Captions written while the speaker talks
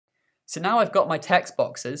So now I've got my text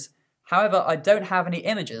boxes, however I don't have any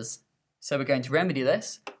images. So we're going to remedy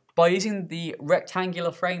this by using the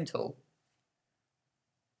rectangular frame tool.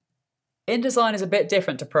 InDesign is a bit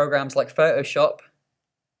different to programs like Photoshop,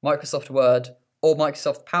 Microsoft Word, or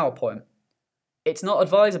Microsoft PowerPoint. It's not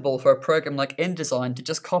advisable for a program like InDesign to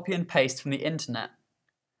just copy and paste from the internet.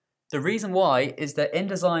 The reason why is that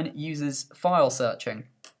InDesign uses file searching.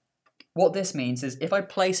 What this means is if I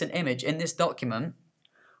place an image in this document,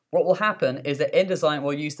 what will happen is that InDesign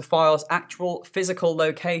will use the file's actual physical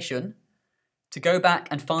location to go back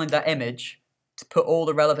and find that image to put all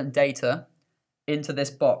the relevant data into this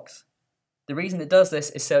box. The reason it does this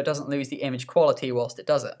is so it doesn't lose the image quality whilst it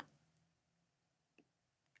does it.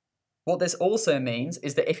 What this also means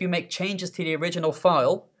is that if you make changes to the original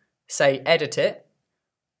file, say edit it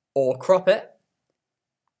or crop it,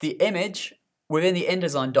 the image within the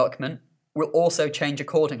InDesign document will also change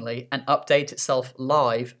accordingly and update itself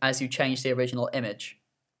live as you change the original image.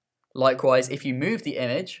 Likewise, if you move the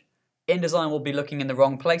image, InDesign will be looking in the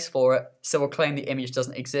wrong place for it, so it will claim the image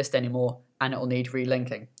doesn't exist anymore and it will need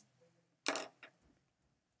relinking.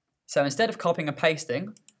 So instead of copying and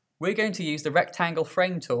pasting, we're going to use the rectangle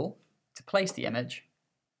frame tool to place the image.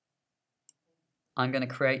 I'm going to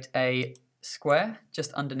create a square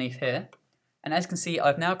just underneath here, and as you can see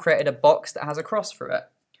I've now created a box that has a cross through it.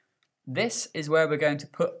 This is where we're going to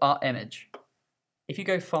put our image. If you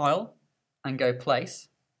go File and go Place,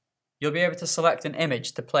 you'll be able to select an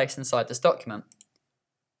image to place inside this document.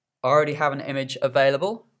 I already have an image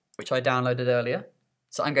available, which I downloaded earlier,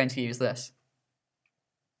 so I'm going to use this.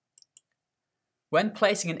 When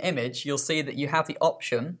placing an image, you'll see that you have the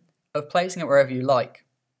option of placing it wherever you like.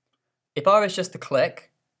 If I was just to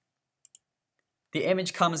click, the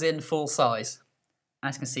image comes in full size.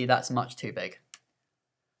 As you can see, that's much too big.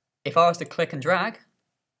 If I was to click and drag,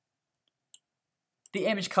 the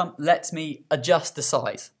image lets me adjust the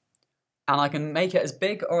size, and I can make it as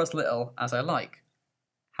big or as little as I like.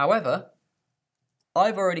 However,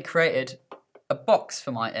 I've already created a box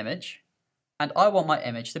for my image, and I want my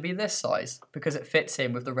image to be this size because it fits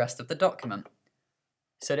in with the rest of the document.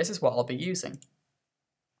 So this is what I'll be using.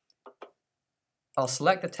 I'll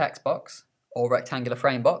select the text box, or rectangular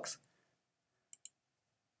frame box,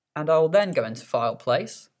 and I will then go into File,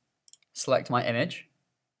 Place, select my image,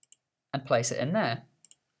 and place it in there.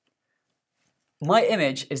 My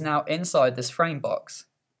image is now inside this frame box,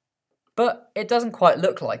 but it doesn't quite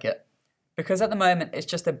look like it, because at the moment it's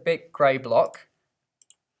just a big grey block,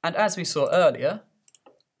 and as we saw earlier,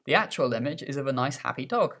 the actual image is of a nice happy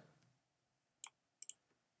dog.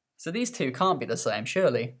 So these two can't be the same,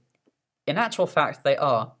 surely. In actual fact, they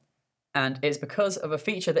are, and it's because of a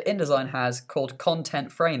feature that InDesign has called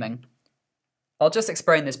content framing. I'll just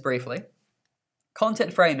explain this briefly.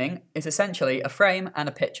 Content framing is essentially a frame and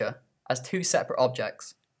a picture as two separate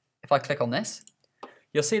objects. If I click on this,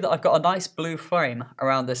 you'll see that I've got a nice blue frame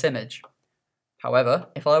around this image. However,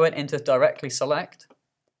 if I went into directly select,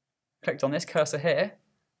 clicked on this cursor here,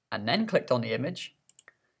 and then clicked on the image,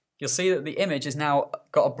 you'll see that the image has now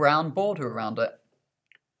got a brown border around it.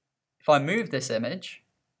 If I move this image,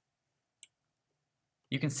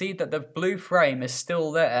 you can see that the blue frame is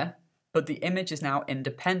still there, but the image is now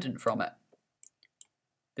independent from it.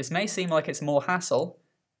 This may seem like it's more hassle,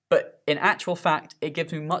 but in actual fact, it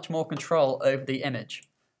gives me much more control over the image.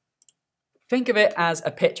 Think of it as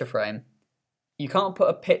a picture frame. You can't put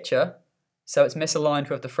a picture so it's misaligned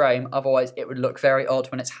with the frame, otherwise it would look very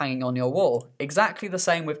odd when it's hanging on your wall. Exactly the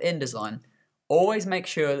same with InDesign. Always make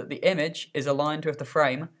sure that the image is aligned with the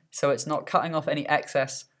frame so it's not cutting off any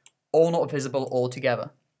excess or not visible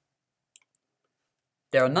altogether.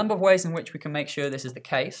 There are a number of ways in which we can make sure this is the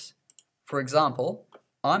case. For example,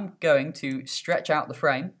 I'm going to stretch out the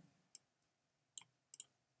frame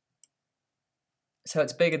so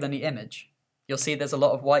it's bigger than the image. You'll see there's a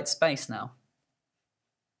lot of white space now.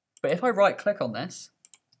 But if I right click on this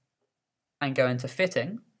and go into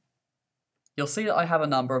fitting, you'll see that I have a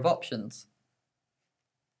number of options.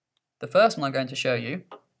 The first one I'm going to show you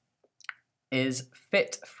is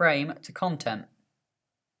fit frame to content.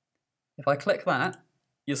 If I click that,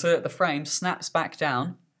 you'll see that the frame snaps back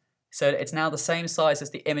down so that it's now the same size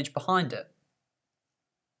as the image behind it.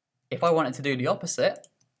 If I wanted to do the opposite,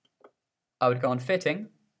 I would go on fitting,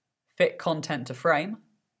 fit content to frame,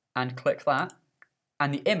 and click that,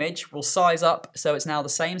 and the image will size up so it's now the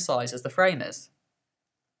same size as the frame is.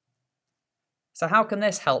 So how can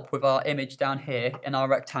this help with our image down here in our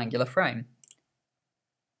rectangular frame?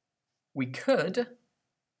 We could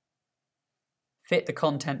fit the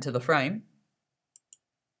content to the frame,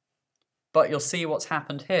 but you'll see what's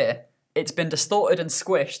happened here. It's been distorted and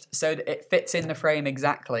squished so that it fits in the frame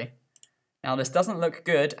exactly. Now this doesn't look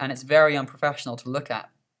good and it's very unprofessional to look at.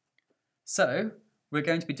 So we're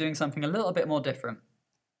going to be doing something a little bit more different.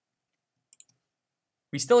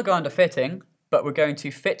 We still go under fitting, but we're going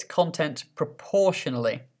to fit content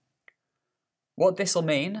proportionally. What this will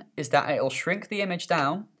mean is that it will shrink the image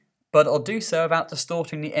down, but it'll do so without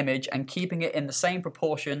distorting the image and keeping it in the same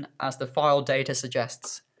proportion as the file data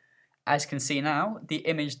suggests. As you can see now, the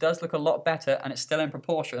image does look a lot better and it's still in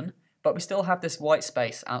proportion, but we still have this white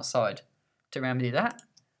space outside. To remedy that,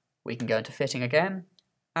 we can go into fitting again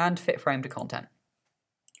and fit frame to content.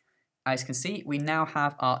 As you can see, we now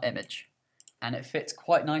have our image and it fits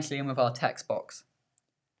quite nicely in with our text box.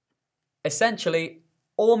 Essentially,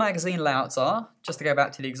 all magazine layouts are, just to go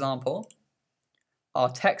back to the example, are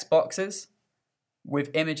text boxes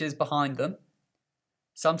with images behind them.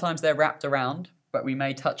 Sometimes they're wrapped around, but we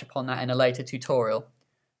may touch upon that in a later tutorial.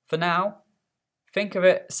 For now, think of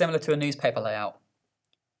it similar to a newspaper layout.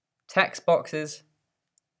 Text boxes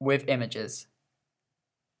with images.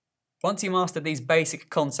 Once you master these basic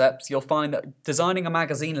concepts, you'll find that designing a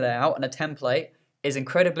magazine layout and a template is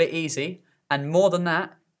incredibly easy, and more than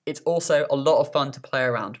that, it's also a lot of fun to play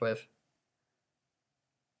around with.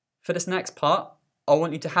 For this next part, I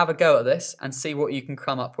want you to have a go at this and see what you can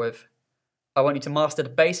come up with. I want you to master the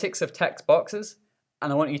basics of text boxes,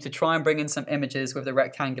 and I want you to try and bring in some images with the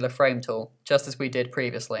rectangular frame tool, just as we did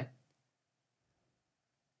previously.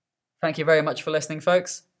 Thank you very much for listening,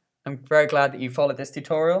 folks. I'm very glad that you followed this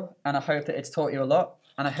tutorial, and I hope that it's taught you a lot,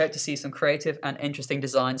 and I hope to see some creative and interesting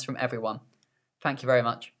designs from everyone. Thank you very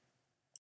much.